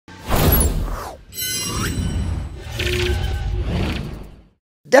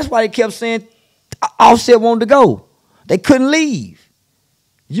That's why they kept saying Offset wanted to go. They couldn't leave.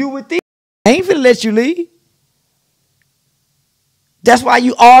 You with these, I ain't finna let you leave. That's why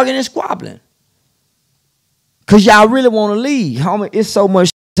you arguing and squabbling. Cause y'all really want to leave, homie. It's so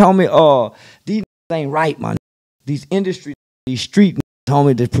much, homie. These ain't right, man. These industry, these street,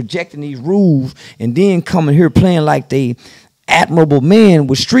 homie, they're projecting these rules and then coming here playing like they admirable men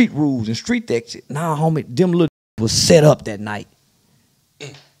with street rules and street exit. Nah, homie, them little was set up that night.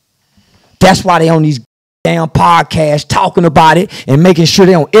 That's why they on these damn podcasts talking about it and making sure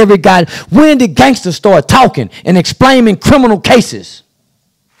they on every guy. When did gangsters start talking and explaining criminal cases?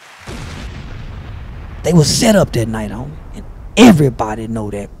 They was set up that night, homie. And everybody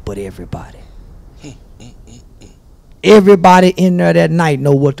know that but everybody. Everybody in there that night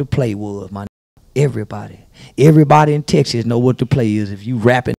know what the play was, man. Everybody. Everybody in Texas know what the play is. If you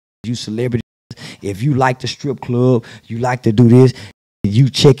rapping, you celebrity, if you like the strip club, you like to do this, you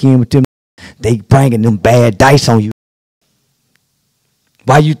check in with them, they bringing them bad dice on you.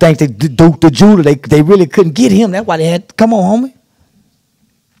 Why you think they Duke the jeweler, they really couldn't get him? That's why they had, come on, homie.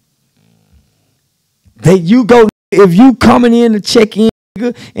 If you coming in to check in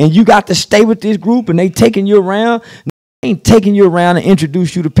and you got to stay with this group and they taking you around, they ain't taking you around and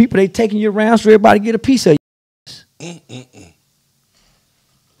introduce you to people. They taking you around so everybody get a piece of you.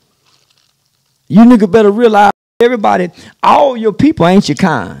 You nigga better realize everybody, all your people ain't your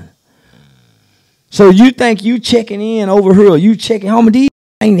kind. So you think you checking in over here, you checking, homie, these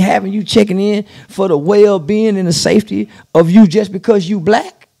ain't having you checking in for the well-being and the safety of you just because you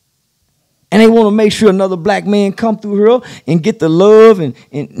black. And they want to make sure another black man come through here and get the love. And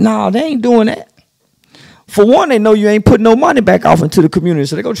nah, they ain't doing that. For one, they know you ain't putting no money back off into the community,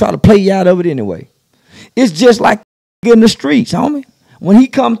 so they're going to try to play you out of it anyway. It's just like in the streets, homie. When he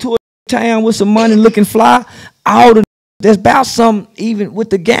come to a town with some money looking fly, there's about some, even with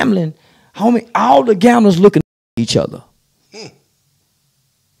the gambling, homie, all the gamblers looking at each other.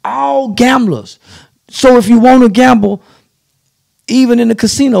 All gamblers. So if you want to gamble, even in the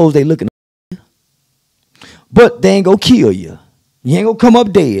casinos, they looking. But they ain't gonna kill you. You ain't gonna come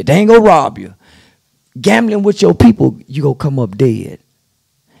up dead. They ain't gonna rob you. Gambling with your people, you gonna come up dead.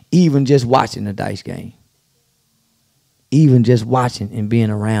 Even just watching the dice game. Even just watching and being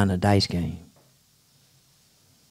around the dice game.